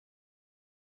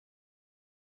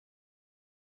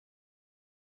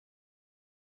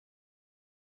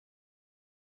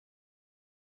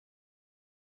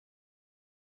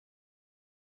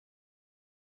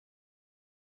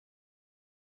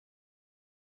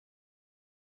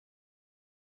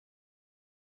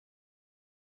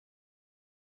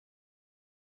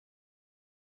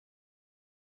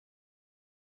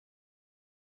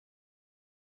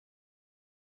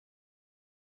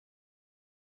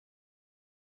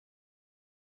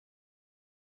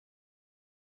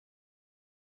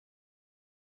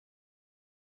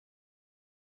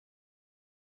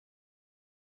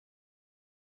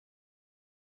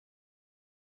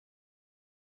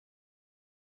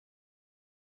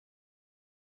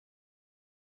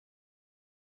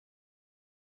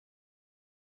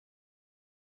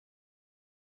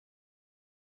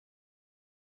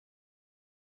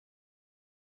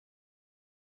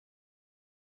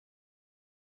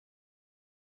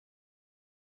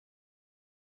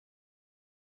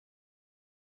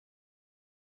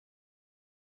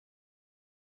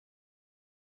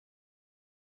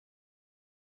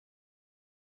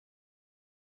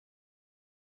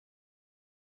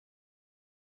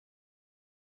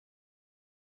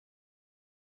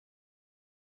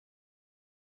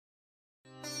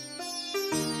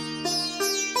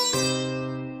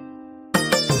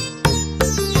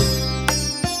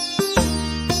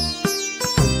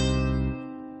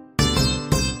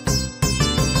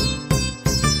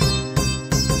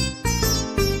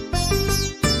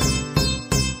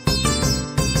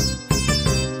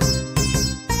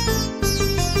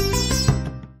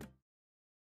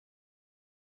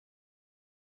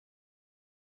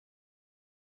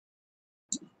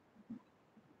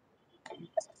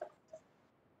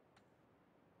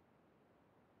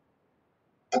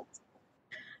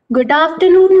Good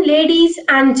afternoon, ladies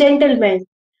and gentlemen.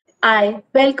 I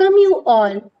welcome you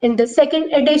all in the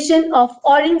second edition of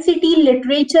Orange City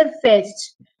Literature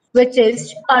Fest, which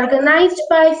is organized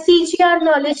by CGR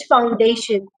Knowledge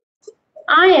Foundation.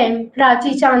 I am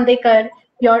Prachi Chandekar,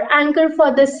 your anchor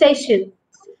for this session.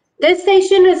 This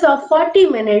session is of 40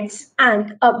 minutes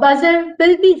and a buzzer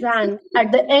will be rang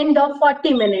at the end of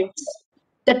 40 minutes.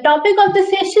 The topic of the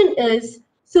session is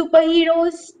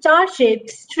Superheroes,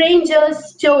 Starships,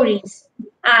 Strangers Stories,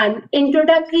 an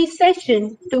introductory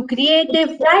session to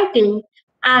creative writing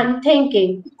and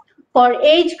thinking for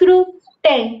age group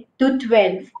 10 to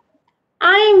 12.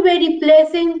 I am very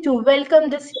pleasant to welcome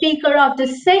the speaker of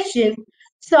this session,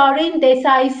 Sorin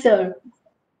Desai sir.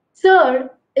 Sir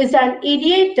is an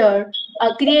ideator,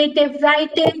 a creative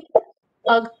writer,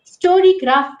 a story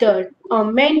crafter, a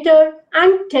mentor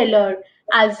and teller,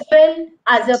 as well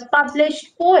as a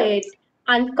published poet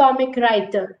and comic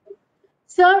writer.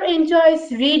 Sir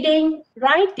enjoys reading,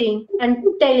 writing, and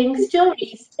telling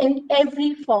stories in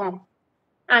every form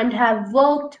and have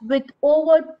worked with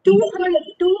over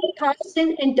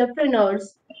 2,000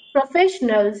 entrepreneurs,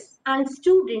 professionals, and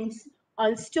students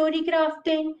on story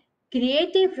crafting,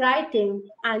 creative writing,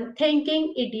 and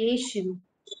thinking ideation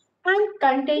and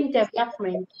content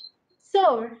development.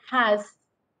 SOAR has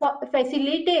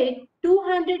facilitated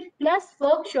 200 plus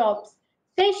workshops,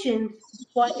 sessions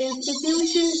for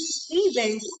institutions,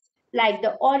 events like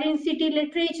the Orange City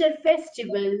Literature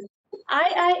Festival,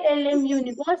 IILM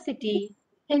University,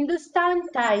 Hindustan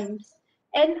Times,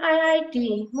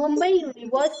 NIIT, Mumbai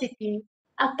University,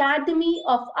 Academy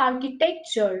of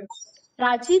Architecture,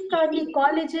 Rajiv Gandhi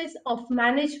Colleges of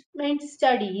Management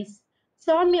Studies,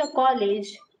 Somaiya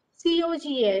College,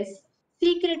 COGS,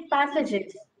 Secret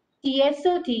Passages,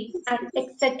 TSOT, and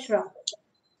etc.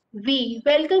 We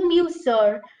welcome you,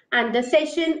 sir, and the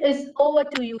session is over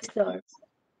to you, sir.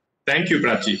 Thank you,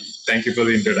 Prachi. Thank you for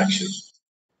the introduction.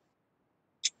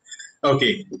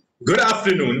 Okay, good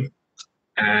afternoon,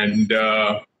 and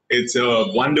it's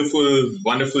a wonderful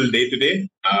day today.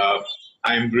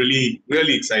 I'm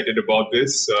really excited about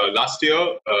this. Last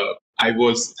year, I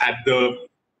was at the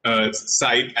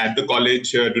site at the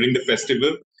college during the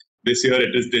festival. This year,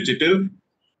 it is digital.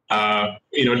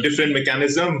 Different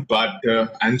mechanism, but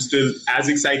I'm still as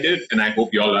excited, and I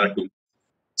hope you all are too.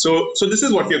 So this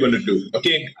is what we're going to do.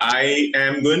 Okay, I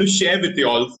am going to share with you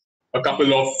all a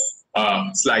couple of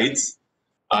slides,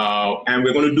 and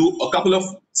we're going to do a couple of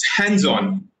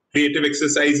hands-on creative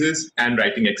exercises and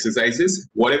writing exercises,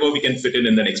 whatever we can fit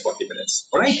in the next 40 minutes.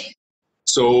 All right.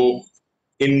 So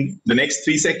in the next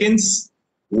 3 seconds,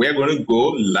 we're going to go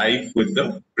live with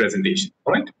the presentation.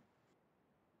 All right.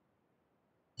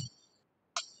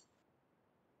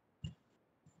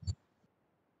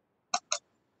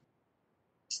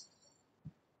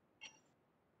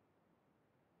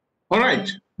 All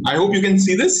right. I hope you can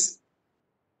see this.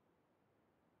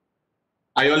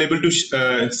 Are you all able to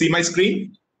see my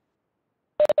screen?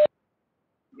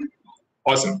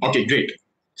 Awesome. Okay, great.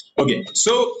 Okay,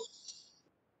 so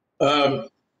before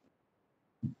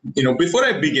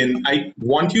I begin, I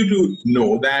want you to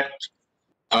know that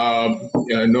the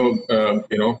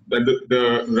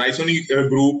Raisoni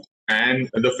group and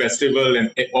the festival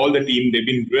and all the team, they've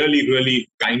been really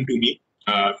kind to me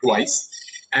twice.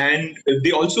 And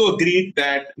they also agreed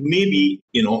that maybe,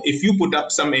 if you put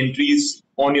up some entries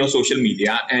on your social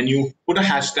media and you put a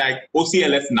hashtag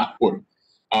OCLF Nagpur,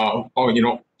 or,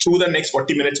 through the next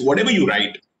 40 minutes, whatever you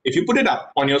write, if you put it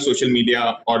up on your social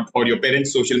media or your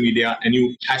parents' social media and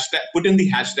you put in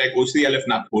the hashtag OCLF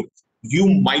Nagpur, you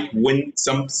might win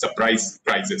some surprise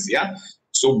prizes. Yeah.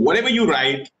 So whatever you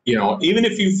write, even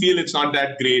if you feel it's not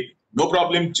that great, no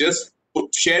problem. Just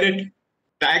share it,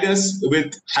 tag us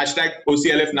with hashtag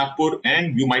OCLF Nagpur,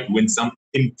 and you might win some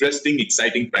interesting,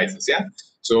 exciting prizes. Yeah.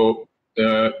 So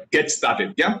get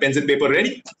started. Yeah. Pens and paper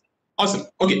ready? Awesome.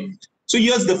 Okay. So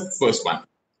here's the first one.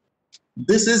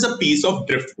 This is a piece of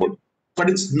driftwood, but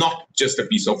it's not just a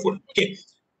piece of wood. Okay.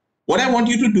 What I want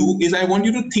you to do is I want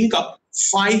you to think up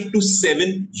 5 to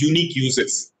 7 unique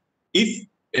uses. If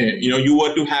you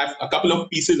were to have a couple of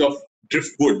pieces of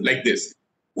driftwood like this,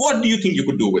 what do you think you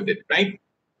could do with it, right?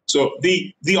 So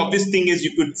the obvious thing is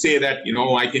you could say that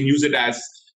I can use it as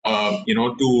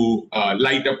to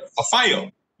light up a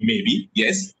fire, maybe,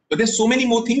 yes. But there's so many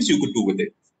more things you could do with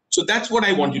it. So that's what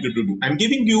I want you to do. I'm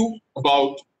giving you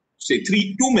about say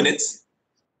 2 minutes.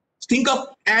 Think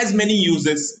up as many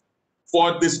uses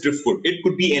for this driftwood. It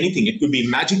could be anything. It could be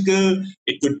magical.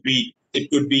 It could be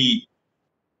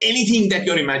anything that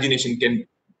your imagination can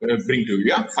bring to you.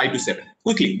 Yeah, 5 to 7.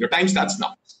 Quickly, your time starts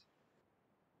now.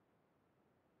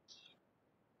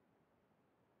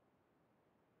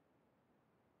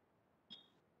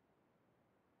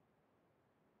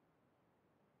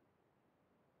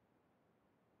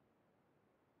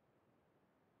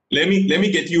 let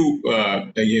me get you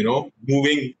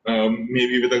moving,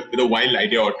 maybe with a wild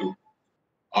idea or two.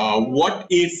 What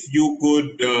if you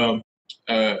could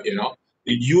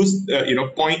use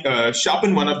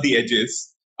sharpen one of the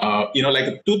edges, like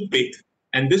a toothpick,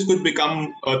 and this could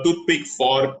become a toothpick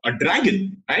for a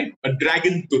dragon, right? A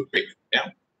dragon toothpick. Yeah,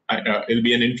 it'll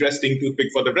be an interesting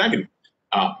toothpick for the dragon.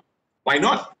 Why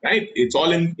not, right? It's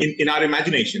all in our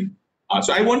imagination.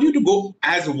 So I want you to go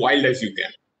as wild as you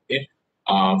can. Okay,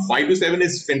 5 to 7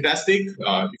 is fantastic.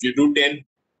 If you do 10,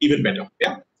 even better.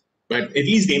 Yeah, but at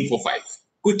least aim for 5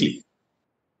 quickly.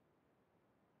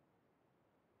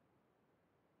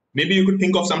 Maybe you could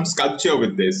think of some sculpture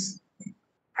with this.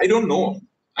 I don't know.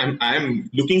 I'm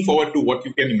looking forward to what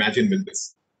you can imagine with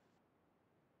this.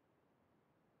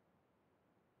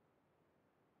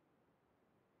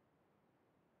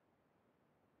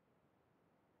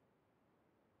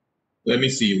 Let me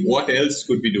see. What else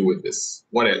could we do with this?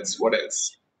 What else? What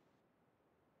else?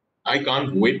 I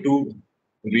can't wait to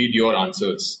read your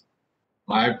answers.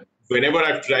 Whenever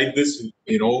I've tried this,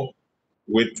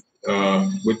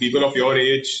 with people of your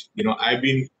age, I've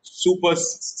been super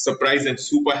surprised and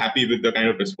super happy with the kind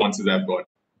of responses I've got.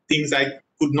 Things I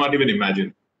could not even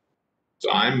imagine. So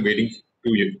I'm waiting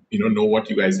to know what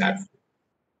you guys have.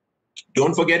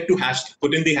 Don't forget to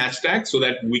put in the hashtag so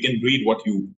that we can read what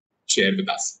you share with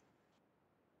us.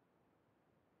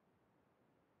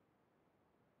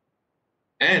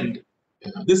 And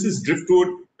this is driftwood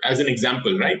as an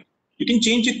example, right? You can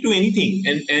change it to anything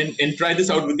and try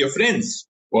this out with your friends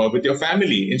or with your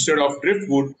family. Instead of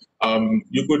driftwood,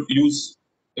 you could use,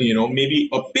 maybe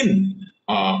a pin,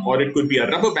 or it could be a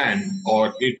rubber band,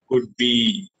 or it could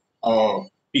be a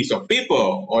piece of paper,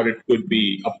 or it could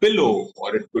be a pillow,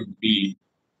 or it could be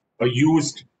a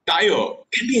used tire.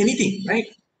 It can be anything, right?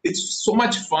 It's so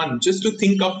much fun just to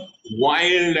think of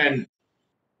wild and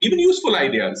even useful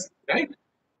ideas, right?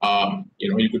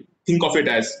 You could think of it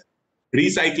as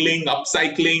recycling,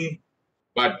 upcycling,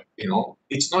 but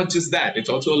it's not just that. It's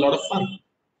also a lot of fun.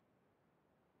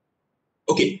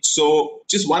 Okay, so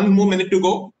just one more minute to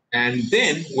go, and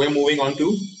then we're moving on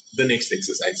to the next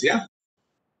exercise. Yeah,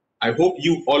 I hope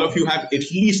all of you have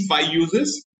at least 5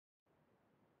 uses.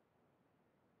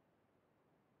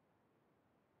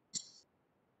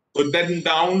 Put that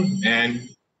down and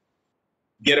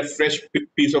get a fresh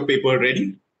piece of paper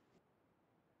ready,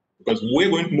 because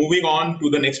we're moving on to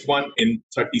the next one in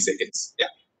 30 seconds. Yeah.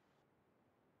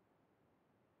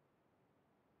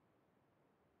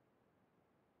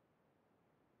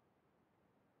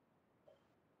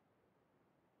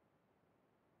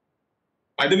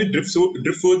 By the way,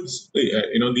 driftwoods,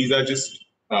 these are just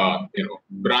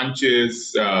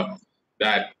branches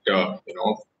that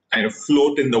kind of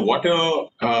float in the water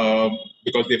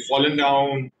because they've fallen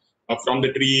down from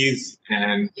the trees,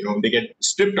 and they get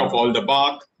stripped of all the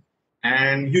bark,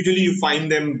 and usually you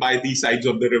find them by the sides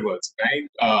of the rivers, right?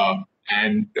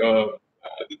 And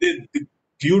they're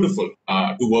beautiful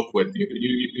to work with.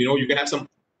 You can have some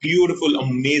beautiful,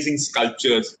 amazing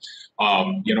sculptures,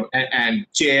 and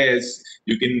chairs.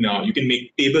 You can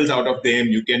make tables out of them.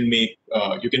 You can make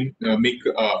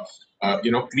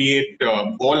create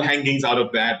wall hangings out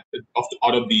of that,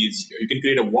 out of these. You can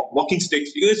create a walking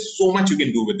sticks. There's so much you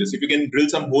can do with this. If you can drill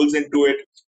some holes into it,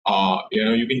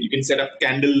 you can set up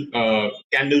candles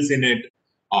in it.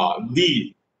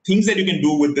 The things that you can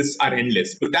do with this are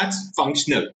endless, but that's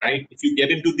functional, right? If you get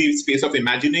into the space of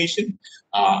imagination,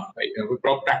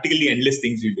 practically endless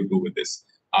things you could do with this.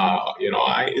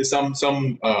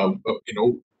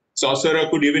 Sorcerer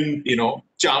could even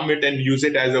charm it and use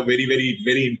it as a very, very,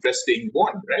 very interesting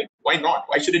wand, right? Why not?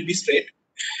 Why should it be straight?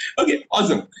 Okay,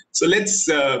 awesome. So let's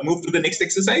move to the next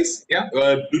exercise. Yeah.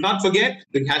 Do not forget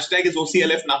the hashtag is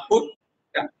OCLF Nagpur.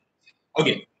 Yeah.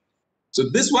 Okay. So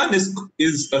this one is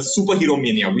a superhero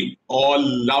mania. We all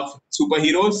love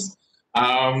superheroes.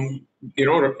 And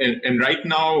right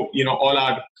now, all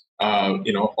our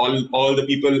all the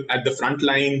people at the front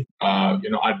line, our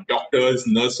doctors,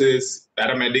 nurses,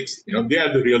 paramedics, they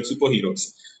are the real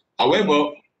superheroes.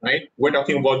 However, right, we're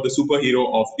talking about the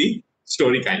superhero of the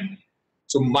story kind.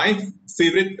 So my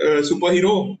favorite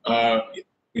superhero,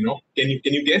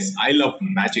 can you guess? I love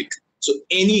magic. So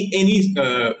any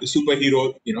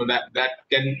superhero, that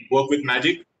can work with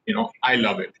magic, I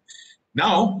love it.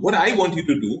 Now, what I want you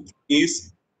to do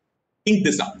is think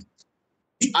this up.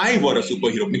 If I were a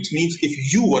superhero, which means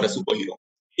if you were a superhero,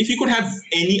 if you could have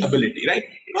any ability, right?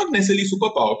 Not necessarily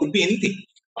superpower, could be anything.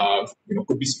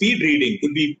 Could be speed reading,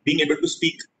 could be being able to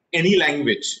speak any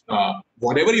language,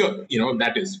 whatever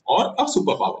that is, or a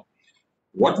superpower.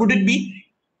 What would it be?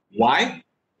 Why?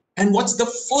 And what's the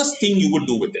first thing you would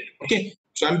do with it? Okay,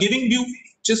 so I'm giving you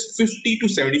just 50 to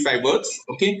 75 words.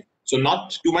 Okay, so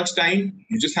not too much time.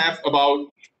 You just have about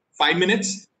 5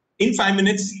 minutes. In 5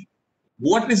 minutes,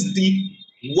 what is the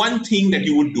one thing that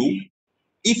you would do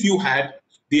if you had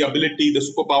the ability, the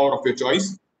superpower of your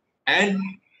choice, and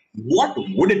what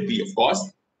would it be? Of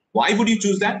course, why would you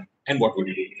choose that, and what would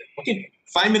you do with it? Okay,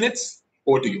 5 minutes.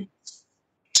 Over to you.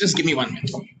 Just give me 1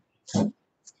 minute.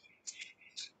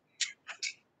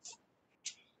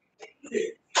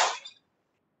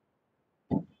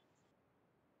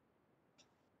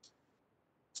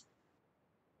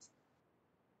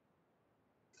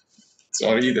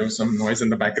 Sorry, there was some noise in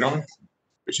the background.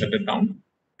 We shut it down.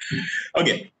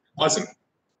 Okay, awesome.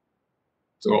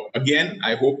 So again,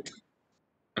 I hope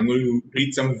I'm going to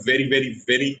read some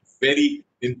very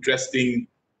interesting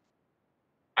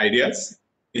ideas,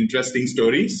 interesting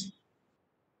stories.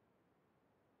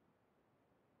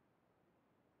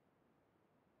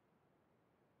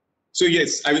 So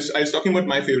yes, I was talking about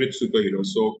my favorite superheroes.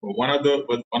 So one of the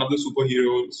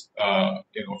superheroes,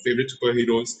 favorite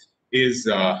superheroes is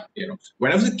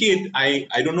when I was a kid, I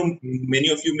don't know, many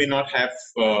of you may not have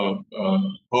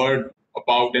heard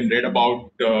about and read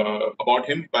about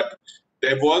him, but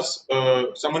there was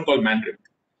someone called Mandrake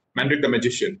the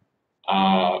magician.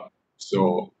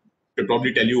 So could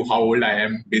probably tell you how old I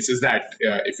am basis that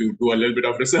if you do a little bit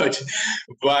of research.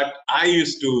 But I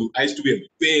used to be a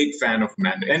big fan of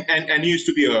Mandrake, and he used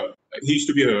to be a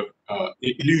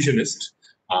illusionist.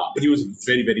 But he was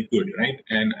very good, right?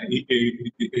 And there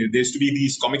used to be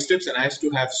these comic strips, and I used to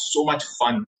have so much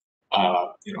fun,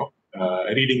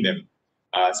 reading them.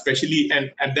 Especially,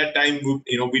 and at that time,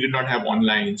 we did not have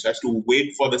online, so I used to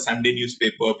wait for the Sunday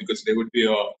newspaper because there would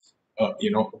be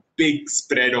big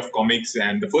spread of comics,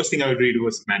 and the first thing I would read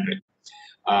was Mandarin.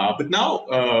 But now,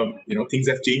 things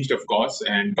have changed, of course,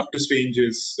 and Doctor Strange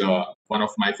is one of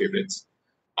my favorites.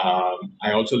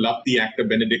 I also love the actor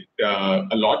Benedict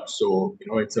a lot, so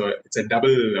it's a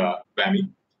double whammy.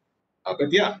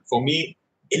 But yeah, for me,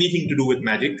 anything to do with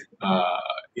magic,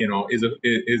 is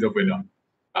a winner.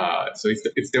 So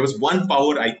if there was one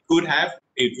power I could have,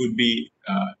 it would be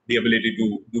the ability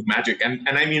to do magic, and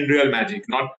I mean real magic,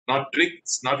 not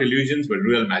tricks, not illusions, but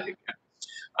real magic.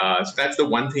 So that's the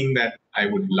one thing that I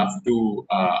would love to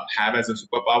have as a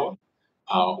superpower.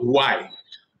 Why?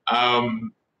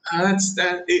 That's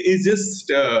that. It's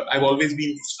just I've always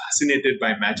been fascinated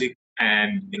by magic,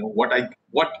 and what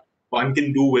one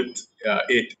can do with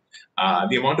it.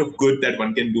 The amount of good that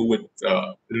one can do with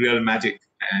real magic,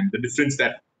 and the difference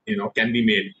that can be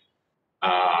made.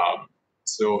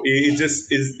 So it's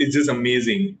just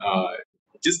amazing.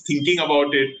 Just thinking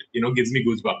about it, gives me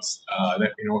goosebumps.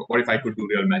 That what if I could do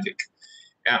real magic?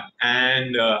 Yeah.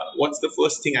 And what's the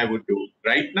first thing I would do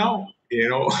right now? We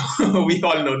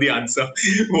all know the answer.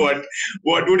 What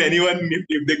would anyone,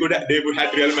 if they would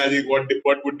have real magic?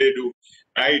 What would they do,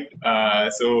 right?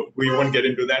 So we won't get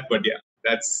into that, but yeah,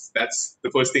 that's the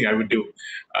first thing I would do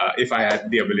if I had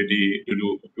the ability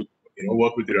to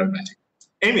work with real magic.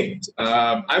 Anyway,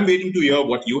 I'm waiting to hear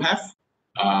what you have.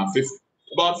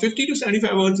 About 50 to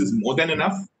 75 words is more than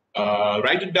enough.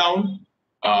 Write it down,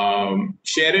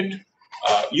 share it.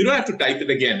 You don't have to type it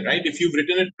again, right? If you've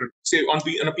written it, say on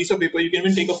a piece of paper, you can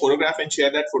even take a photograph and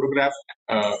share that photograph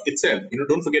itself.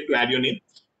 Don't forget to add your name.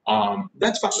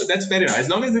 That's fair enough. As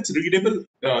long as it's readable,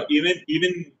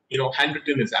 even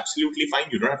handwritten is absolutely fine.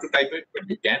 You don't have to type it, but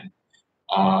you can.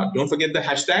 Don't forget the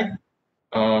hashtag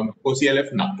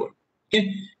OCLF Nagpur.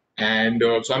 Okay, and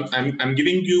so I'm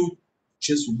giving you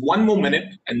just one more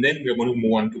minute, and then we're going to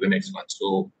move on to the next one.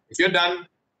 So if you're done,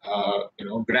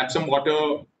 grab some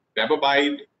water, grab a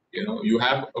bite. You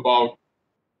have about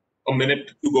a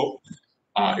minute to go.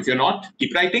 If you're not,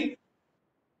 keep writing,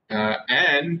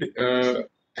 and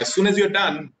as soon as you're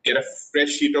done, get a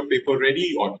fresh sheet of paper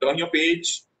ready or turn your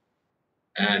page,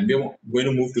 and we're going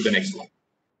to move to the next one.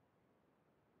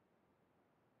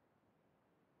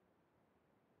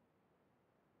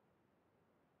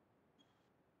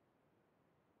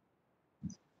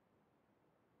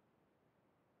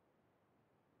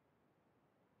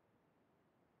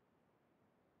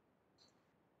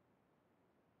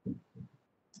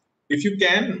 If you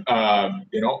can,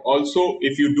 also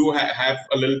if you do have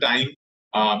a little time,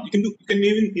 you can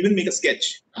even make a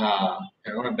sketch.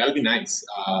 That'll be nice.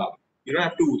 You don't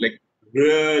have to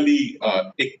really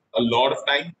take a lot of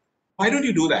time. Why don't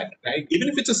you do that, right? Even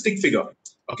if it's a stick figure,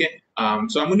 okay?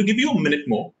 So I'm going to give you a minute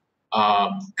more.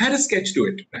 Add a sketch to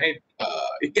it, right?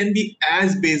 It can be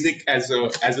as basic as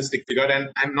a stick figure, and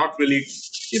I'm not really,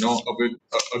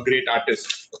 a great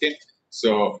artist, okay?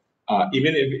 So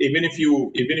even if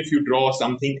you draw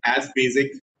something as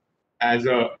basic as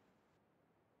a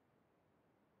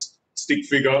stick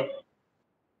figure.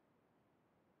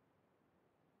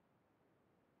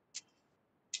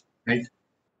 Right?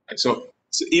 So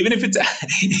even if it's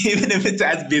even if it's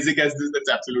as basic as this, that's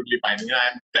absolutely fine.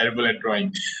 I'm terrible at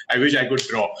drawing. I wish I could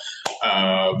draw,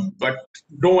 but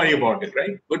don't worry about it,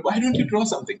 right? But why don't you draw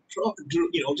something?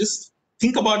 Just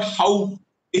think about how,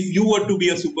 if you were to be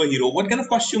a superhero, what kind of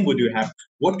costume would you have?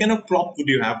 What kind of prop would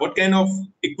you have? What kind of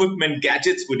equipment,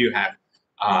 gadgets would you have?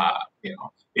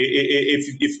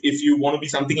 If you want to be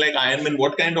something like Iron Man,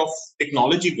 what kind of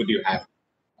technology would you have?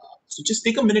 So just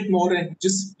take a minute more and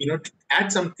just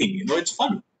add something. It's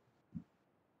fun.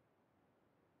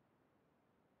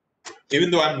 Even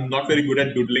though I'm not very good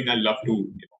at doodling, I love to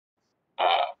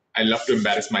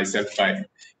embarrass myself by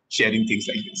sharing things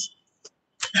like this.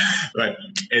 But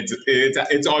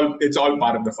it's all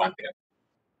part of the fun here.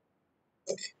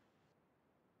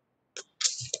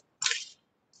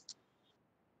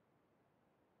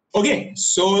 Okay,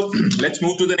 so let's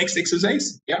move to the next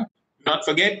exercise. Yeah, do not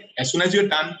forget, as soon as you're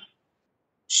done,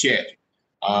 share.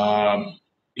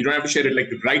 You don't have to share it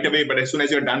like right away, but as soon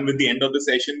as you're done with the end of the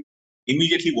session,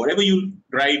 immediately whatever you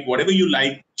write, whatever you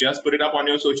like, just put it up on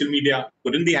your social media,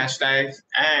 put in the hashtags,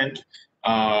 and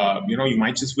you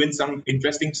might just win some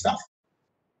interesting stuff.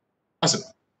 Awesome.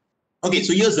 Okay,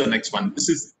 so here's the next one. This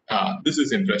is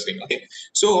interesting. Okay,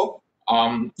 so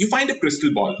you find a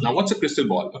crystal ball. Now, what's a crystal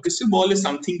ball? A crystal ball is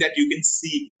something that you can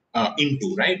see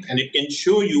into, right? And it can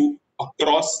show you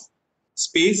across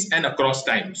space and across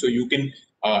time. So you can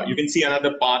see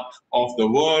another part of the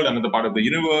world, another part of the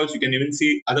universe. You can even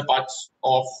see other parts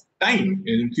of time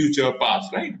in future,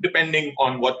 past, right? Depending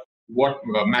on what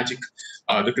magic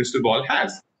the crystal ball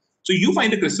has. So you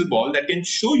find a crystal ball that can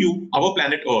show you our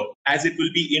planet Earth as it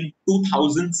will be in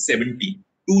 2070,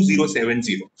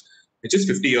 which is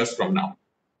 50 years from now.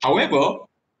 However,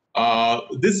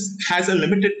 this has a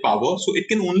limited power, so it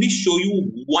can only show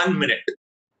you 1 minute.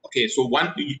 Okay, so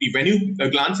when you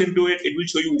glance into it, it will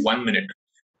show you 1 minute,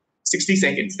 60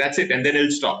 seconds. That's it, and then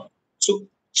it'll stop. So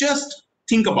just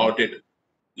think about it.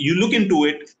 You look into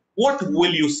it. What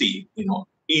will you see?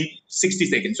 In 60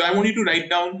 seconds. So I want you to write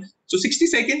down. So 60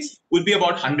 seconds would be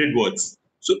about 100 words.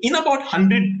 So in about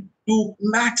 100 to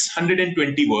max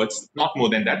 120 words, not more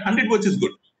than that. 100 words is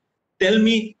good. Tell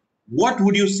me, what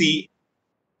would you see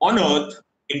on Earth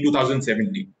in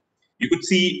 2070? You could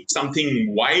see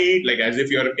something wide, like as if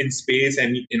you're in space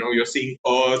and you're seeing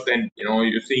Earth, and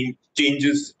you're seeing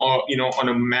changes, or on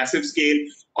a massive scale,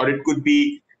 or it could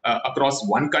be across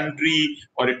one country,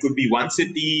 or it could be one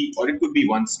city, or it could be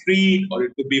one street, or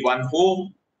it could be one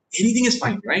home. Anything is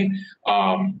fine, right?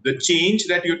 The change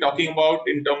that you're talking about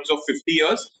in terms of 50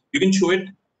 years, you can show it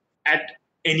at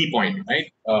any point,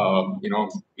 right?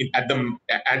 At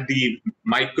the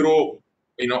micro,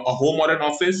 a home or an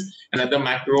office, and at the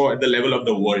macro, at the level of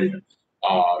the world,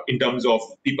 in terms of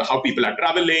how people are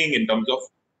traveling, in terms of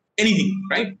anything,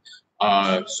 right?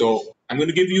 So I'm going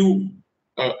to give you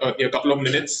a couple of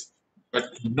minutes, but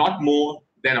not more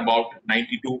than about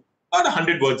 92, about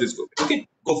 100 words is good. Okay,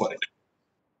 go for it.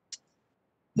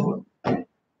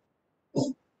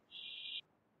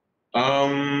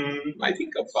 I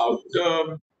think about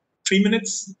 3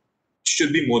 minutes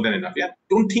should be more than enough. Yeah,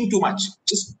 don't think too much.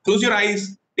 Just close your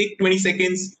eyes, take 20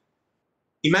 seconds,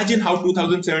 imagine how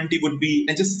 2070 would be,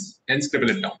 and scribble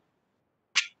it down.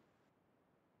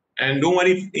 And don't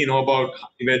worry, about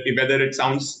whether it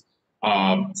sounds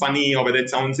funny or whether it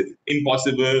sounds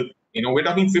impossible. We're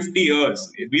talking 50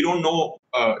 years. We don't know,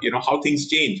 how things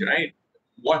change, right?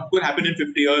 What could happen in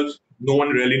 50 years? No one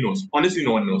really knows. Honestly,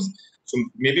 no one knows. So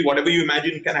maybe whatever you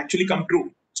imagine can actually come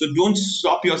true. So don't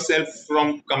stop yourself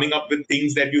from coming up with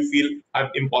things that you feel are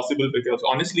impossible, because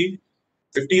honestly,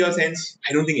 50 years hence,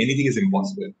 I don't think anything is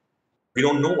impossible. We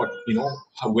don't know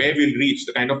where we'll reach,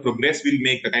 the kind of progress we'll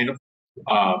make, the kind of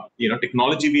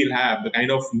technology we'll have, the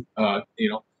kind of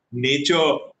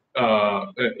nature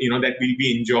that we'll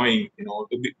be enjoying,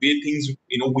 the way things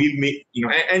we'll make,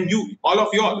 and you, all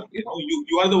of y'all,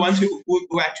 you are the ones who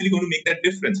are actually going to make that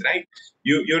difference, right?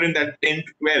 You're in that 10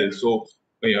 to 12, so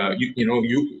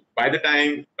you by the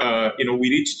time we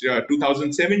reach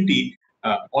 2070,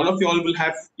 all of y'all will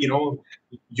have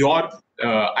your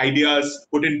ideas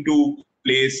put into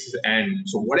place, and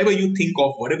so whatever you think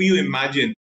of, whatever you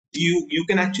imagine, you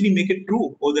can actually make it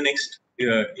true over the next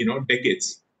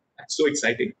decades. That's so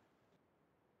exciting.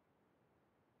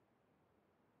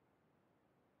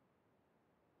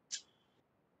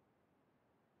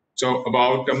 So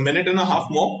about a minute and a half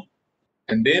more,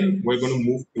 and then we're going to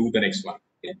move to the next one.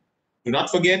 Okay? Do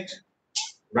not forget,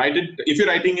 write it. If you're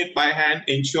writing it by hand,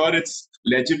 ensure it's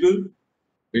legible,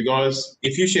 because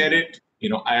if you share it,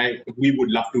 we would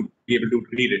love to be able to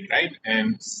read it, right?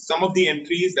 And some of the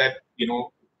entries that,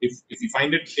 if you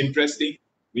find it interesting,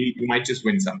 you might just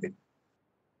win something.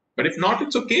 But if not,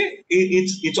 it's okay.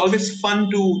 It's always fun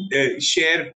to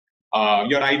share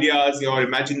your ideas, your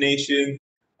imagination,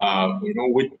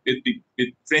 with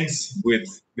friends,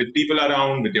 with people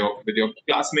around, with your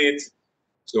classmates.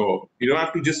 So you don't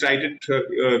have to just write it,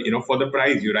 for the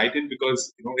prize. You write it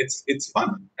because it's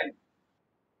fun, right?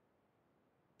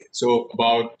 So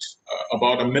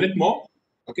about a minute more,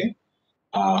 okay.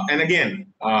 And again,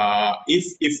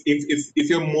 if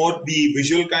you're more the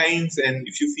visual kinds, and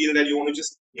if you feel that you want to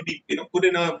just maybe put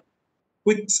in a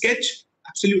quick sketch,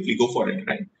 absolutely go for it,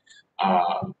 right?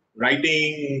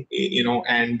 Writing,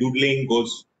 and doodling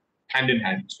goes hand in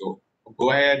hand. So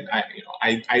go ahead.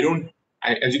 I don't.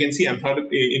 As you can see, I'm not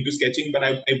into sketching, but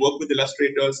I work with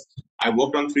illustrators. I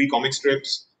worked on 3 comic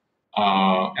strips,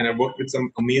 and I worked with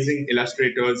some amazing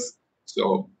illustrators.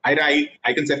 So I write,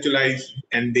 I conceptualize,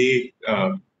 and they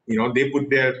put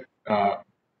their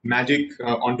magic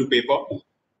onto paper.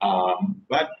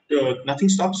 But nothing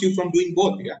stops you from doing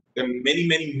both. Yeah, there are many,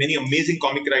 many, many amazing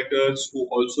comic writers who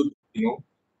also,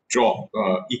 draw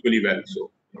equally well.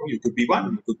 So you could be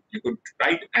one. You could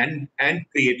write and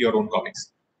create your own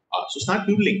comics. So start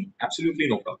doodling. Absolutely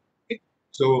no problem. Okay?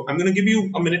 So I'm going to give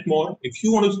you a minute more. If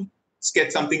you want to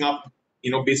sketch something up,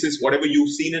 basis whatever you've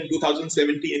seen in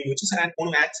 2017, and you just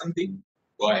want to add something,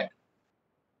 go ahead.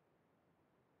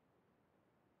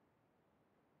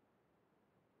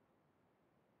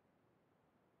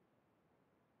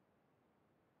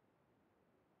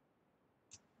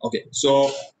 Okay,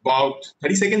 so about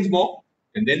 30 seconds more,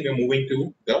 and then we're moving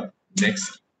to the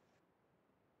next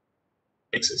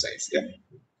exercise. Yeah,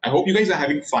 I hope you guys are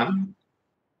having fun.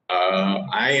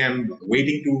 I am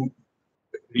waiting to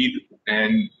read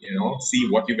and see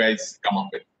what you guys come up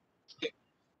with.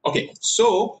 Okay,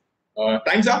 so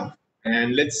time's up,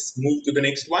 and let's move to the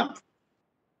next one.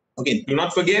 Okay, do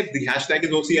not forget the hashtag is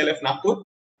oclf Nagpur.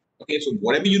 Okay, so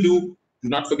whatever you do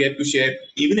not forget to share.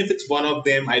 Even if it's one of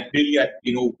them, I really,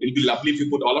 it'll be lovely if you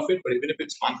put all of it. But even if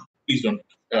it's one, please don't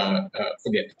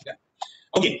forget that.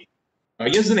 Okay,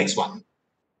 here's the next one.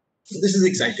 This is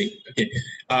exciting. Okay,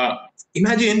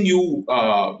 imagine you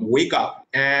wake up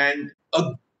and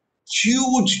a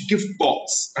huge gift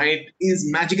box, right, is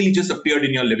magically just appeared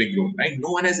in your living room, right?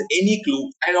 No one has any clue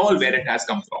at all where it has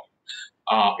come from.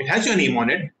 It has your name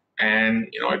on it, and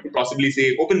it could possibly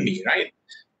say "Open me," right?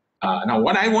 Now,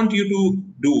 what I want you to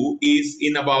do is,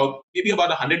 in maybe about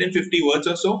 150 words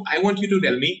or so, I want you to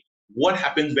tell me what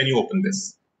happens when you open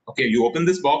this. Okay, you open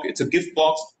this box. It's a gift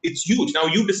box. It's huge. Now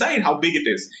you decide how big it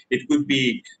is. It could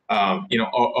be, a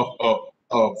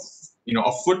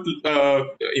foot,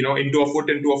 into a foot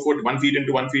into a foot, 1 feet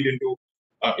into 1 feet into,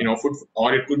 a foot,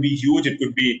 or it could be huge. It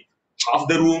could be half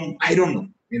the room. I don't know.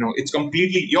 It's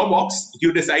completely your box.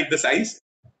 You decide the size.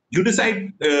 You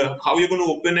decide how you're going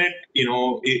to open it.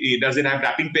 Does it have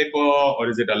wrapping paper, or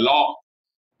is it a lock?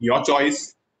 Your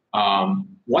choice.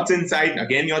 What's inside?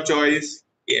 Again, your choice.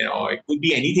 It could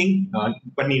be anything,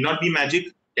 but need not be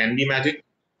magic. Can be magic.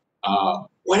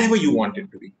 Whatever you want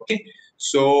it to be. Okay.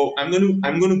 So I'm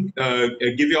going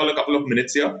to give you all a couple of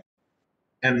minutes here,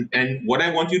 and what I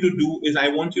want you to do is I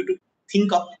want you to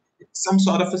think up some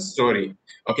sort of a story.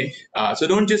 Okay, so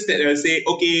don't just say,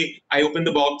 okay, I opened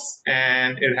the box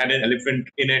and it had an elephant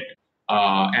in it,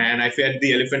 and I fed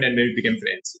the elephant and we became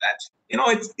friends. That's,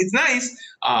 it's nice,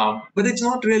 but it's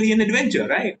not really an adventure,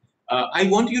 right? I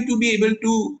want you to be able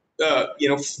to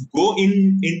go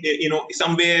in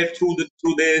somewhere through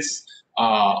this,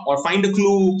 or find a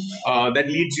clue that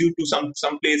leads you to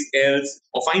some place else,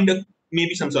 or find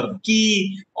maybe some sort of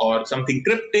key or something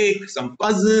cryptic, some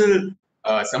puzzle,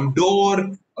 some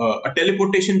door, a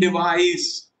teleportation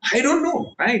device. I don't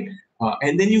know, right?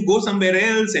 And then you go somewhere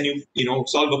else and you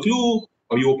solve a clue,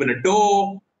 or you open a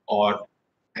door, or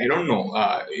I don't know.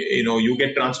 You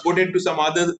get transported to some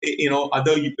other, into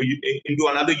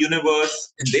another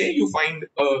universe, and there you find,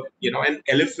 an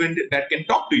elephant that can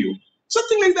talk to you.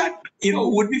 Something like that,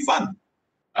 would be fun.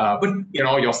 But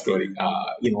your story.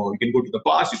 You can go to the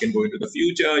past, you can go into the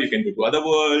future, you can go to other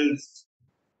worlds.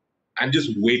 I'm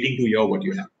just waiting to hear what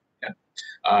you have. Yeah.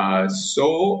 How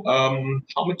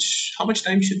much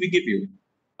time should we give you?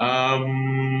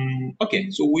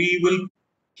 Okay, so we will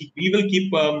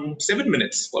keep 7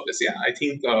 minutes for this. Yeah, I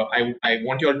think I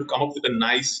want you all to come up with a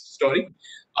nice story.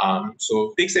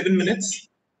 So take 7 minutes,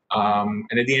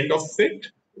 and at the end of it,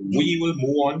 we will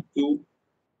move on to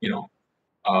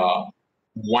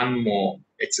one more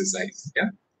exercise. Yeah,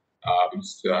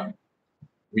 because,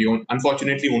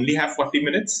 unfortunately only have 40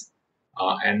 minutes,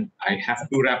 and I have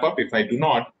to wrap up. If I do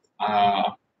not,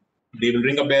 they will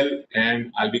ring a bell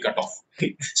and I'll be cut off.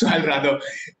 So I'll rather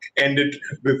end it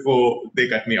before they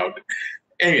cut me out.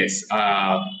 Anyways,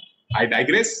 I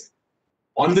digress.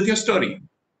 On with your story.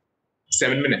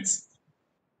 7 minutes.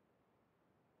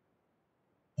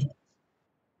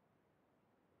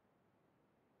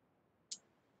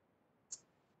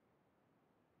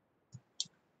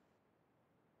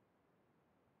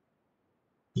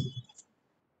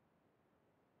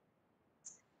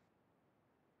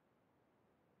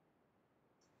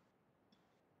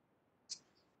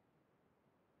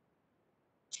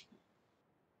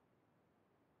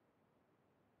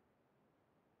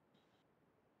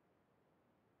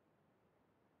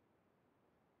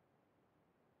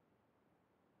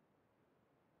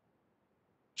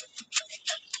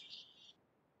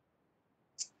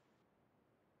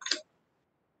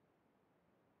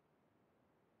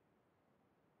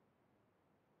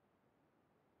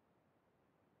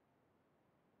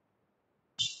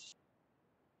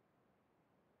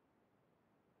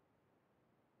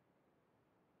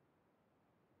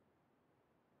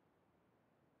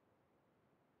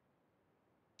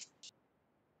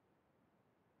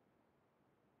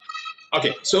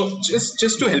 Okay, so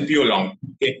just to help you along,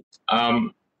 okay,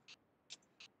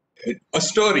 a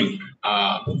story.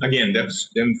 Again, there are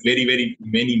very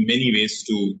many ways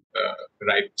to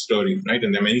write stories, right?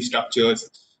 And there are many structures.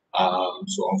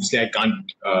 So obviously, I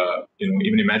can't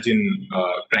even imagine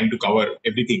trying to cover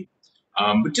everything.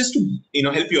 But just to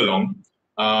help you along,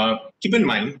 keep in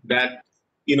mind that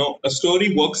a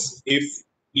story works if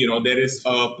there is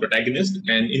a protagonist,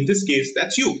 and in this case,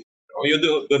 that's you. You're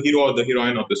the hero or the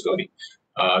heroine of the story,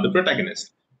 the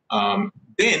protagonist.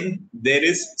 Then there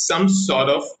is some sort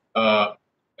of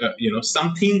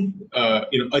something,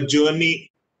 a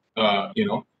journey, or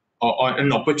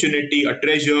an opportunity, a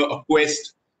treasure, a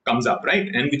quest comes up, right?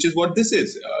 And which is what this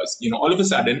is. All of a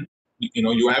sudden,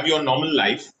 you have your normal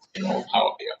life,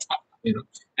 how,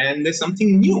 and there's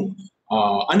something new,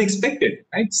 unexpected,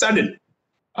 right? Sudden.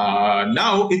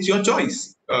 Now it's your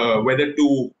choice whether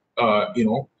to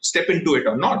step into it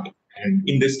or not. And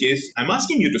in this case, I'm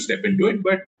asking you to step into it,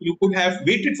 but you could have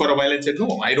waited for a while and said,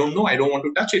 no, I don't know, I don't want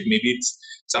to touch it. Maybe it's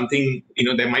something,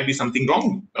 there might be something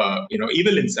wrong,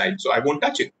 evil inside, so I won't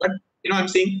touch it. But I'm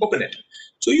saying open it.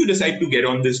 So you decide to get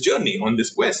on this journey, on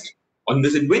this quest, on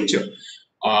this adventure.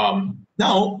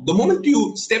 Now, the moment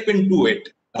you step into it,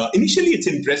 initially it's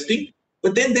interesting,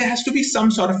 but then there has to be some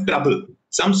sort of trouble,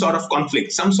 some sort of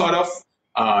conflict, some sort of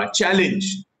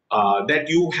challenge that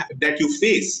you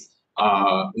face,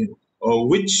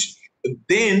 which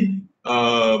then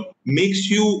makes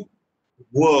you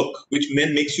work, which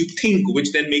then makes you think,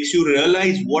 which then makes you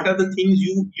realize what are the things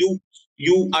you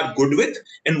are good with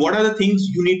and what are the things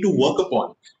you need to work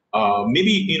upon.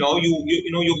 Maybe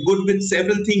you're good with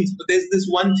several things, but there's this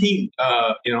one thing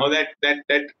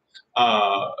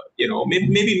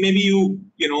maybe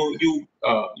you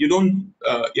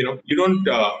don't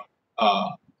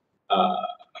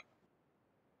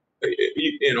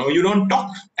you don't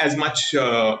talk as much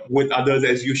with others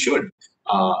as you should,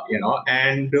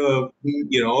 and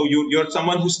you're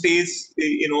someone who stays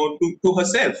to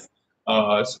herself,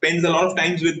 spends a lot of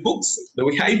times with books the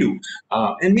way I do,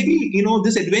 and maybe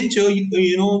this adventure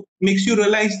makes you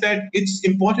realize that it's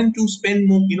important to spend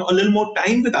more, a little more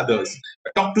time with others,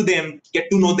 talk to them, get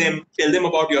to know them, tell them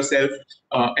about yourself,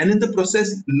 and in the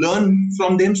process learn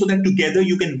from them so that together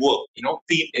you can work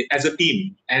as a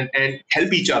team and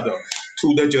help each other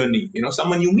through the journey.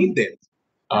 Someone you meet there,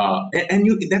 and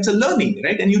you, that's a learning,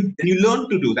 right? And you learn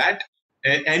to do that,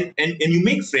 and you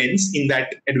make friends in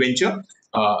that adventure,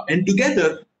 and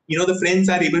together the friends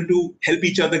are able to help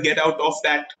each other get out of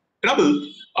that trouble,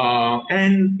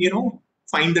 and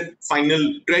find the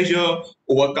final treasure,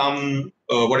 overcome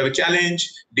whatever challenge,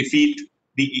 defeat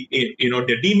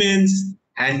the demons,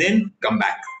 and then come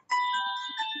back,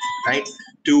 right,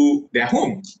 to their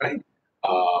home, right,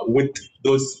 with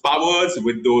those powers,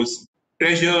 with those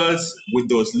treasures, with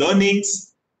those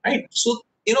learnings, right? So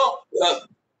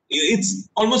it's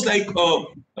almost like a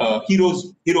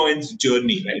heroine's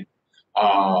journey, right?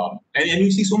 And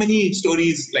you see so many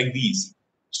stories like these.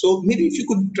 So maybe if you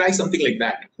could try something like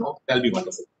that, that'll be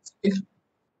wonderful. Okay?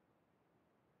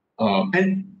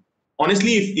 And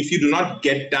honestly, if you do not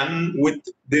get done with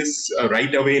this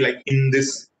right away, like in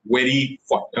this very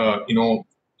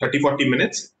 30-40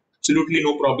 minutes, absolutely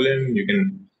no problem. You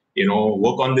can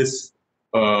work on this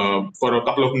for a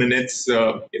couple of minutes,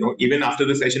 even after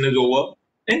the session is over,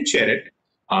 and share it.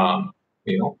 I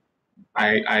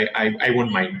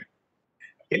won't mind.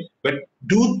 Okay? But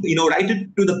do write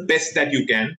it to the best that you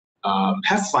can.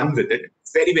 Have fun with it.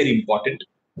 Very important.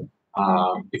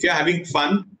 If you're having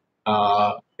fun,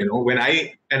 when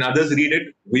I and others read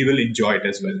it, we will enjoy it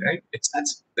as well, right?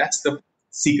 That's the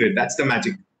secret. That's the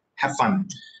magic. Have fun.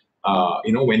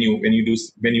 When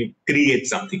you create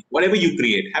something, whatever you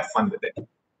create, have fun with it.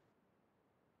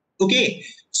 Okay,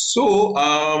 so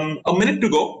a minute to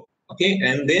go. Okay,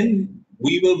 and then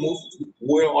we will move.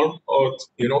 We're all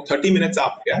 30 minutes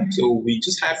up. Yeah, so we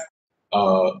just have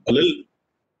a little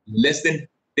less than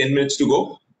 10 minutes to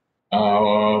go.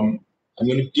 I'm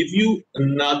going to give you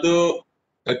another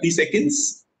 30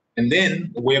 seconds, and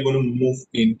then we are going to move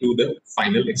into the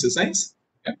final exercise.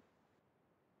 Yeah.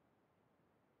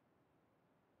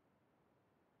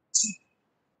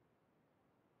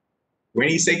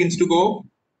 20 seconds to go.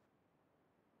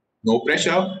 No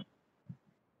pressure.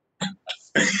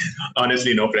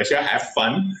 Honestly, no pressure. Have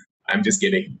fun. I'm just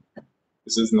kidding.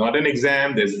 This is not an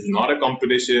exam. This is not a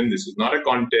competition. This is not a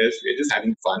contest. We're just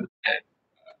having fun. And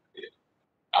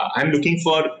I'm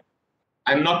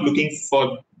not looking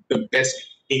for the best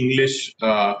English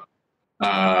grammar,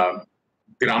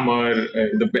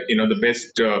 the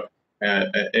best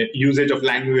usage of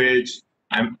language.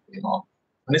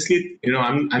 Honestly,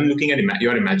 I'm looking at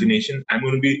your imagination. I'm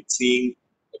going to be seeing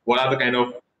what are the kind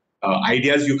of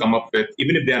ideas you come up with,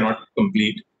 even if they are not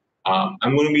complete.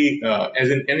 I'm going to be,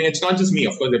 and it's not just me,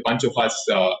 of course, a bunch of us,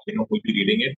 will be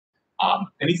reading it.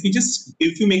 And if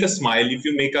you make us smile, if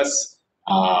you make us,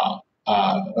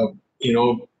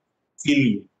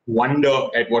 feel wonder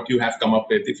at what you have come up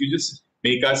with, if you just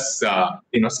make us,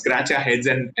 scratch our heads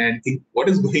and think, what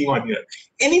is going on here?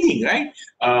 Anything, right?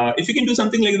 If you can do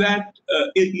something like that,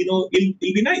 it'll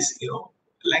be nice,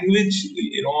 language,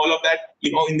 all of that,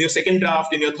 in your second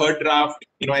draft, in your third draft,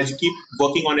 as you keep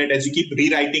working on it, as you keep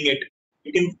rewriting it,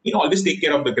 you can, always take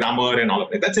care of the grammar and all of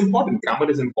that. That's important.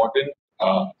 Grammar is important.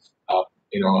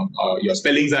 Your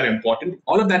spellings are important.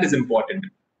 All of that is important.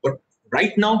 But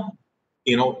right now,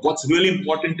 what's really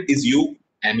important is you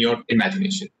and your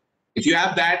imagination. If you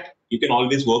have that, you can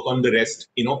always work on the rest,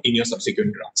 in your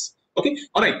subsequent drafts. Okay.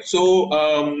 All right. So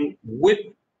with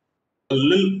a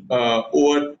little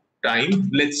over time,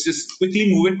 let's just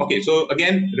quickly move it. Okay, so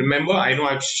again, remember, I know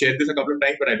I've shared this a couple of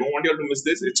times, but I don't want you all to miss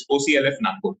this. It's OCLF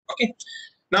Nagpur. Okay,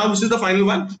 now this is the final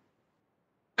one.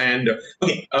 And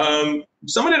okay,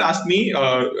 someone had asked me,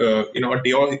 a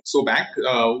day or so back,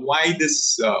 why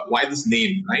this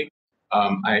name, right?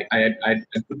 I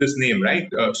put this name,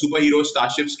 right? Superhero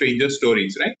Starships Strangers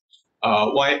Stories, right?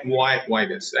 Why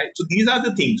this, right? So these are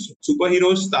the things: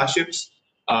 superheroes, starships,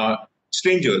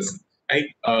 strangers, right?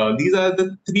 These are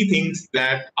the three things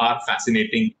that are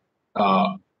fascinating,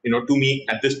 to me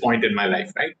at this point in my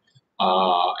life, right?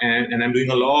 And I'm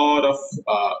doing a lot of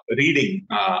reading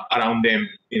around them,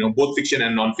 both fiction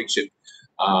and non-fiction.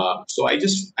 So I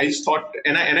just thought,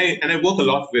 and I work a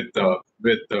lot with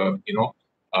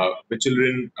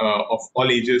children of all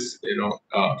ages,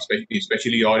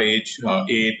 especially your age,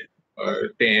 8,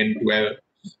 10, 12.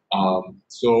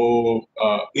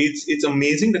 It's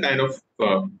amazing the kind of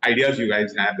ideas you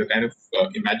guys have, the kind of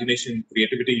imagination,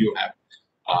 creativity you have.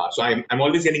 So I'm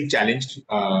always getting challenged,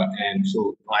 and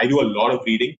so I do a lot of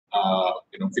reading,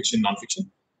 fiction,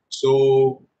 non-fiction.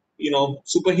 So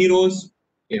superheroes,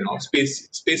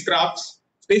 spacecrafts.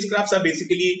 Spacecrafts are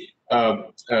basically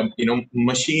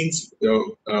machines,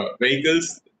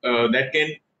 vehicles that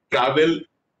can travel,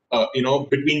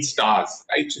 between stars,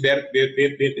 right? So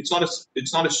it's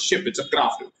not a ship, it's a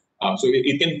craft. So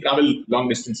it can travel long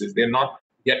distances. They're not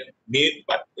yet made,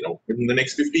 but within the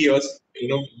next 50 years,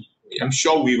 I'm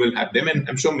sure we will have them, and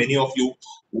I'm sure many of you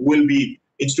will be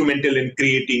instrumental in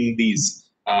creating these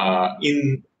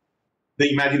in the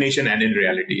imagination and in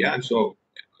reality. Yeah, so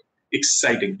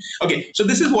exciting. Okay, so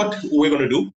this is what we're going to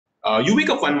do. You wake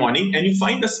up one morning and you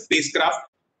find a spacecraft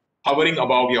hovering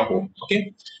above your home.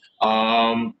 Okay,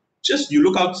 just you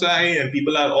look outside and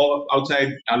people are all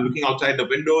outside, are looking outside the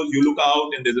windows. You look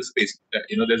out and there's a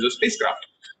there's a spacecraft.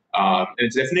 And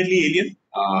it's definitely alien,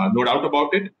 no doubt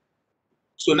about it.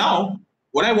 So now,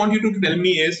 what I want you to tell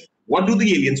me is, what do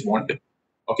the aliens want?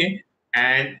 Okay,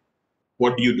 and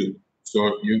what do you do?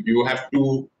 So you have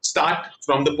to start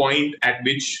from the point at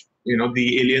which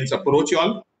the aliens approach you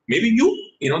all. Maybe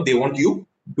they want you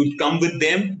to come with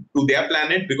them to their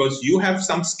planet because you have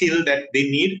some skill that they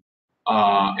need,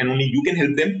 and only you can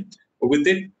help them with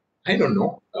it. I don't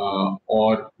know,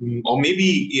 or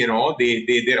maybe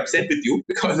they're upset with you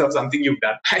because of something you've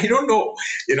done. I don't know,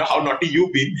 how naughty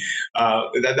you've been.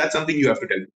 That's something you have to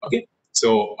tell me. Okay,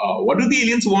 so what do the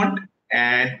aliens want,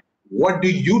 and what do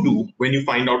you do when you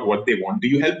find out what they want? Do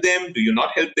you help them? Do you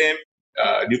not help them?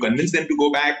 Do you convince them to go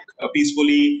back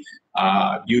peacefully?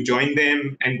 You join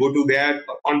them and go to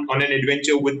on an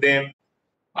adventure with them?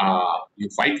 You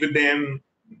fight with them.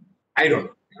 I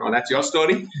don't know. That's your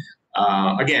story.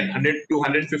 Again, 100 to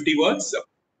 150 words.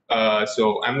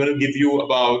 So I'm going to give you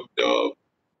about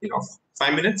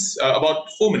 5 minutes, about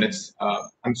 4 minutes.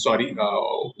 I'm sorry,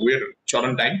 we're short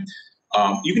on time.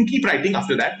 You can keep writing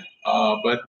after that,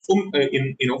 but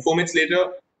in 4 minutes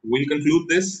later, we'll conclude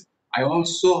this. I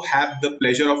also have the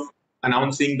pleasure of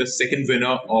announcing the second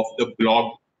winner of the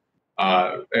blog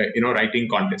writing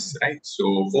contest, right?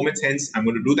 So 4 minutes hence, I'm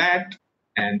going to do that,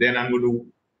 and then I'm going to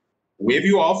wave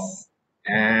you off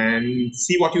and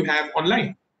see what you have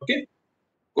online. Okay,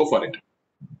 go for it.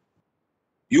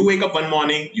 You wake up one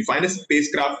morning, you find a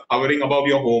spacecraft hovering above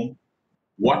your home.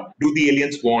 What do the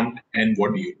aliens want, and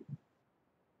what do you do?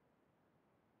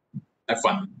 Have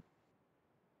fun.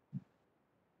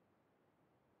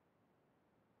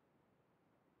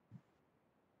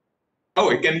 Oh,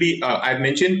 it can be, I've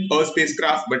mentioned per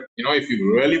spacecraft, but if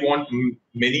you really want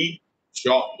many,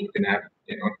 sure, you can have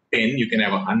 10, you can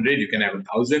have 100, you can have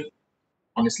 1,000.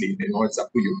 Honestly, it's up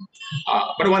to you.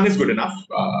 But one is good enough,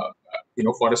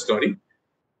 for a story.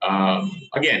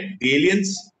 Again, the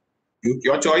aliens,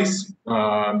 your choice.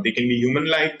 They can be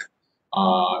human-like.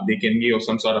 They can be of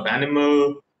some sort of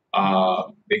animal.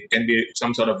 They can be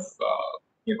some sort of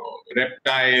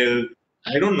reptile.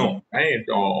 I don't know, right?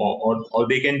 Or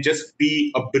they can just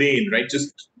be a brain, right?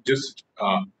 Just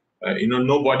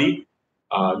no body,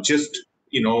 just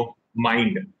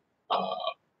mind.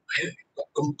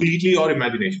 Completely your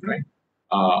imagination, right?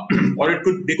 Or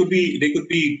they could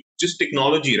be just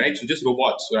technology, right? So just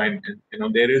robots, right?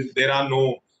 And, there are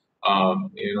no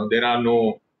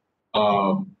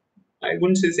I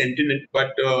wouldn't say sentient,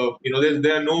 but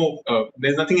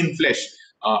there's nothing in flesh.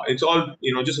 It's all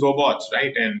just robots,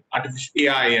 right? And artificial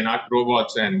AI and art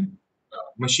robots and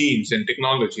machines and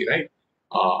technology, right?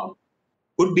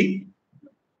 Could be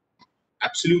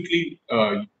absolutely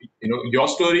your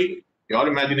story, your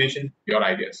imagination, your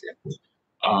ideas. Yeah.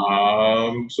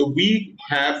 So we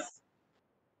have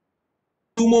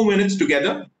 2 more minutes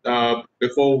together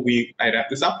before I wrap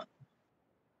this up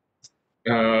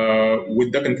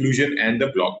with the conclusion and the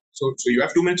blog. So you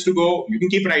have 2 minutes to go. You can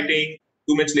keep writing.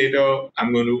 2 minutes later,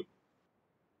 I'm going to,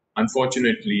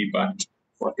 unfortunately, but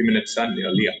 40 minutes are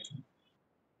nearly up.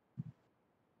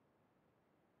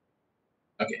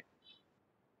 Okay.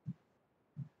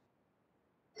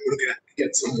 I'm going to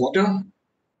get some water.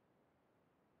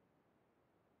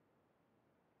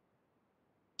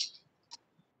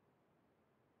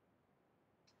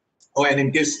 Oh, and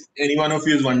in case any one of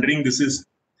you is wondering,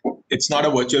 it's not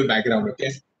a virtual background,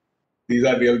 okay? These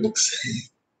are real books.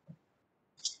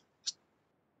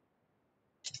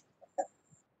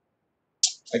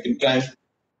 I can try and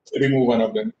remove one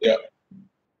of them. Yeah.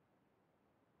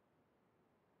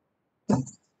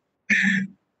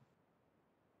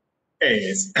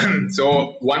 Yes.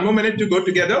 So 1 more minute to go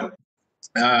together.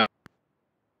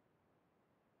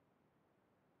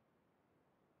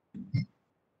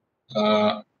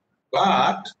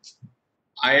 But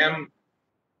I am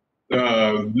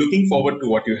looking forward to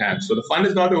what you have. So the fun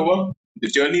is not over. The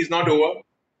journey is not over.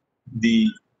 The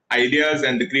ideas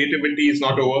and the creativity is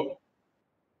not over.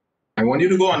 I want you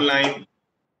to go online,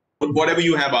 put whatever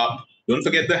you have up. Don't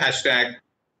forget the hashtag.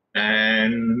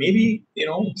 And maybe,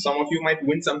 some of you might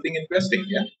win something interesting.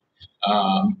 Yeah.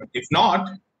 If not,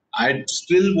 I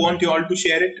still want you all to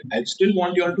share it. I still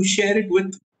want you all to share it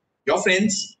with your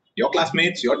friends, your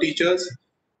classmates, your teachers.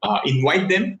 Invite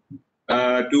them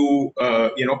to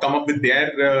come up with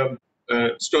their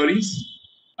stories.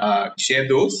 Share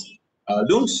those.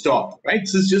 Don't stop. Right.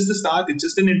 This is just the start. It's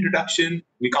just an introduction.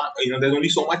 We can't. There's only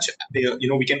so much.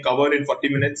 We can cover in 40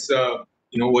 minutes.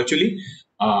 Virtually.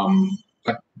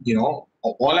 But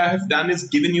all I have done is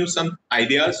given you some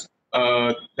ideas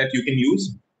that you can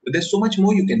use. But there's so much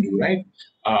more you can do, right?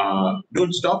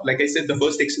 Don't stop. Like I said, the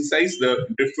first exercise, the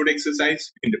driftwood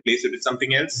exercise, you can replace it with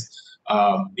something else.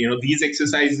 These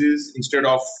exercises, instead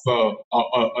of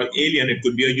an alien, it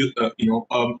could be a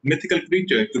mythical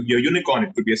creature. It could be a unicorn.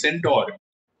 It could be a centaur.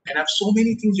 And have so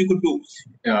many things you could do.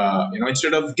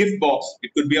 Instead of gift box,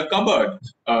 it could be a cupboard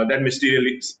that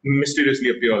mysteriously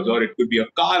appears, or it could be a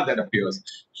car that appears.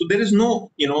 So there is no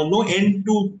end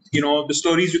to the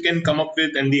stories you can come up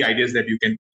with and the ideas that you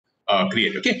can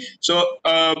create. Okay, so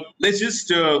let's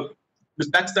just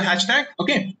that's the hashtag.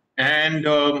 Okay, and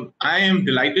I am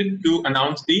delighted to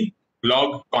announce the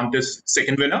blog contest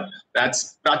second winner.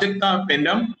 That's Prajakta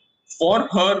Pendam for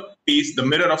her piece, "The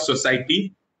Mirror of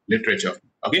Society Literature."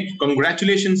 Okay,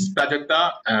 congratulations,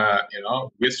 Prajakta.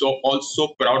 We're also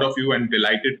proud of you and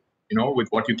delighted, with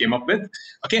what you came up with.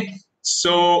 Okay,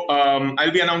 So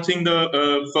I'll be announcing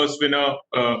the first winner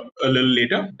a little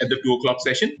later at the 2 o'clock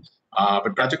session.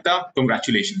 But Prajakta,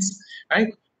 congratulations,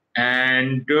 right?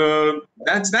 And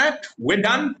that's that. We're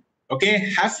done.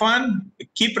 Okay, have fun.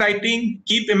 Keep writing.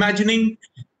 Keep imagining.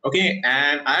 Okay,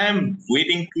 and I am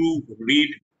waiting to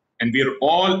read. And we are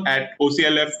all at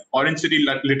OCLF Orange City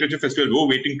Literature Festival.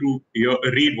 We're waiting to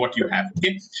read what you have.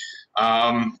 Okay.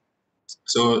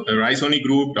 So the Raisoni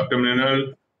Group, Dr.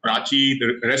 Mrinal, Prachi,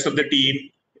 the rest of the team,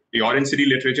 the Orange City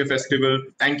Literature Festival,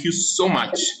 thank you so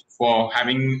much for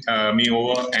having me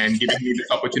over and giving me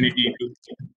this opportunity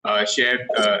to share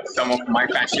some of my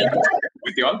passion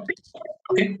with you all.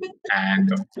 Okay,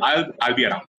 and I'll be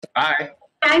around. Bye.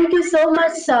 Thank you so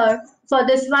much, sir, for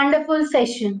this wonderful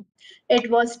session. It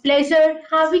was pleasure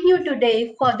having you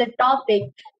today for the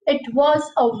topic. It was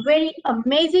a very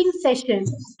amazing session.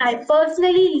 I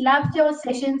personally loved your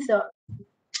session, sir.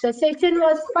 The session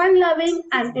was fun-loving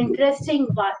and interesting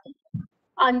one.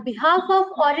 On behalf of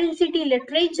Orange City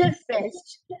Literature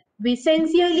Fest, we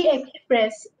sincerely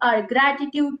express our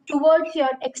gratitude towards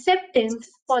your acceptance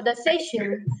for the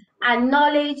session and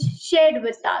knowledge shared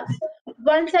with us.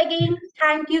 Once again,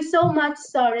 thank you so much,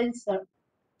 Soren sir.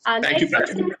 Our next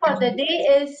session for the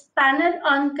day is panel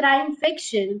on crime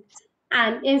fiction,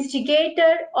 an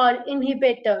instigator or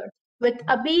inhibitor, with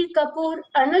Abir Kapoor,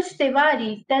 Anush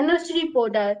Tiwari, Tanushree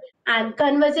Podar, and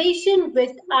conversation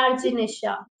with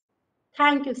Arjinisha.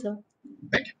 Thank you, sir.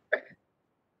 Thank you.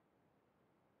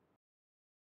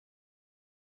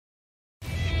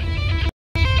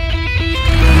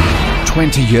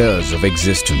 20 years of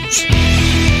existence.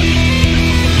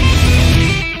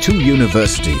 2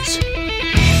 universities.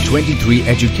 23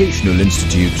 educational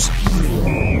institutes.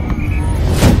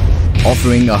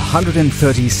 Offering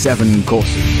 137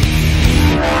 courses.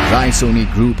 Raisoni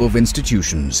Group of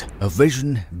Institutions. A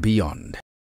vision beyond.